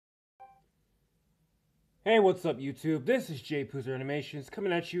Hey, what's up YouTube? This is Pooser Animations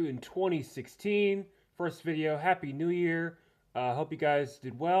coming at you in 2016. First video, Happy New Year. Hope you guys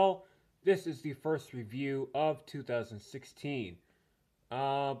did well. This is the first review of 2016.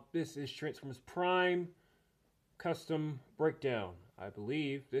 This is Transformers Prime Custom Breakdown. I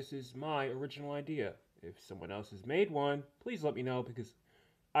believe this is my original idea. If someone else has made one, please let me know because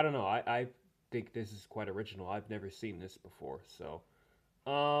I don't know. I think this is quite original. I've never seen this before. So,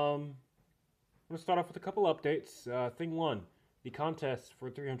 I'm going to start off with a couple updates. Thing one, the contest for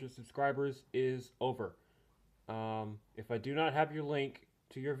 300 subscribers is over. If I do not have your link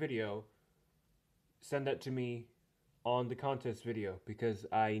to your video, send that to me on the contest video because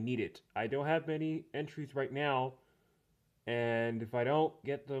I need it. I don't have many entries right now, and if I don't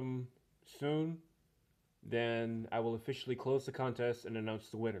get them soon, then I will officially close the contest and announce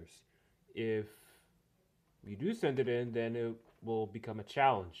the winners. If you do send it in, then it will become a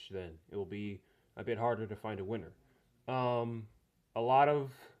challenge. Then it will be a bit harder to find a winner. A lot of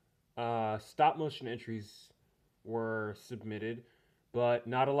stop motion entries were submitted, but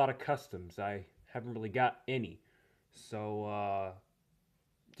not a lot of customs. I haven't really got any. So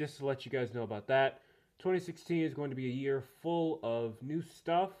just to let you guys know about that, 2016 is going to be a year full of new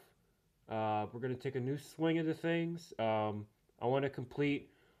stuff. We're going to take a new swing into things. I want to complete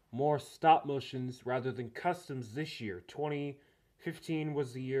more stop motions rather than customs this year. 2015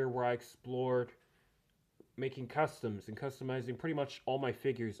 was the year where I explored making customs and customizing. Pretty much all my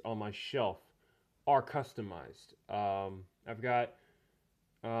figures on my shelf are customized. I've got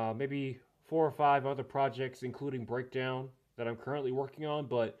maybe 4 or 5 other projects, including Breakdown, that I'm currently working on,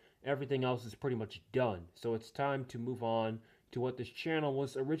 but everything else is pretty much done. So it's time to move on to what this channel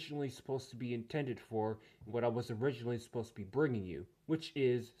was originally supposed to be intended for, and what I was originally supposed to be bringing you, which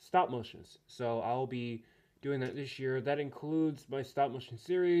is stop motions. So I'll be doing that this year. That includes my stop motion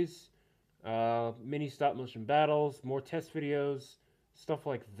series, mini stop motion battles, more test videos, stuff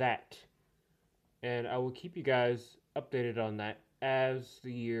like that. And I will keep you guys updated on that as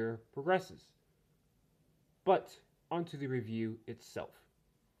the year progresses. But onto the review itself.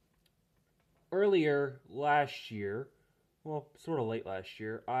 Earlier last year, well, sort of late last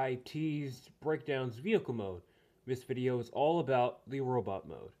year, I teased Breakdown's vehicle mode. This video is all about the robot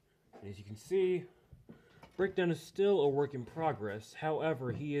mode. And as you can see, Breakdown is still a work in progress.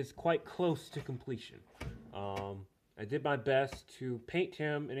 However, he is quite close to completion. I did my best to paint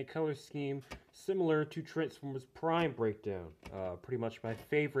him in a color scheme similar to Transformers Prime Breakdown. Pretty much my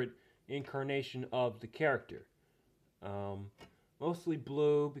favorite incarnation of the character. Mostly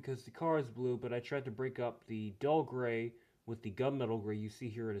blue because the car is blue, but I tried to break up the dull gray with the gunmetal gray you see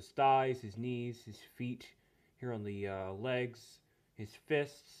here at his thighs, his knees, his feet, here on the legs, his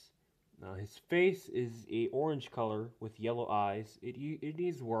fists. His face is a orange color with yellow eyes. It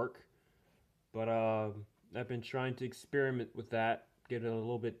needs work, but I've been trying to experiment with that, get it a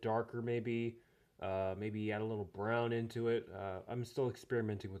little bit darker maybe, maybe add a little brown into it. I'm still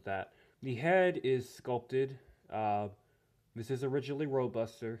experimenting with that. The head is sculpted. This is originally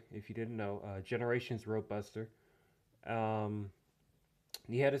ROADBUSTER, if you didn't know, Generations ROADBUSTER.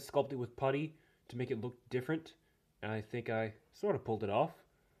 The head is sculpted with putty to make it look different, and I think I sort of pulled it off.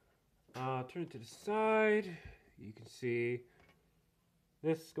 Turn it to the side. You can see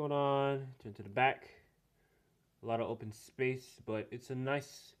this going on. Turn to the back. A lot of open space, but it's a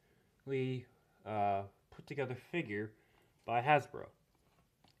nicely put together figure by Hasbro,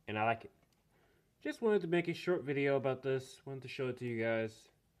 and I like it. Just wanted to make a short video about this. Wanted to show it to you guys.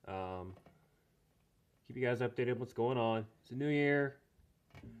 Keep you guys updated on what's going on. It's a new year.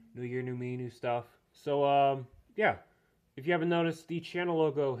 New year, new me, new stuff. So, yeah. If you haven't noticed, the channel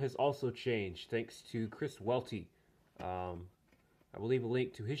logo has also changed thanks to Chris Welty. I will leave a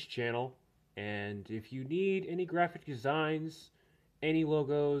link to his channel. And if you need any graphic designs, any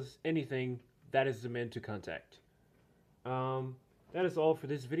logos, anything, that is the man to contact. That is all for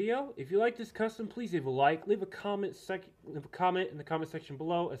this video. If you like this custom, please leave a like, leave a comment in the comment section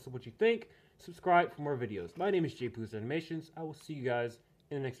below as to what you think. Subscribe for more videos. My name is Pooser Animations. I will see you guys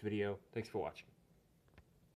in the next video. Thanks for watching.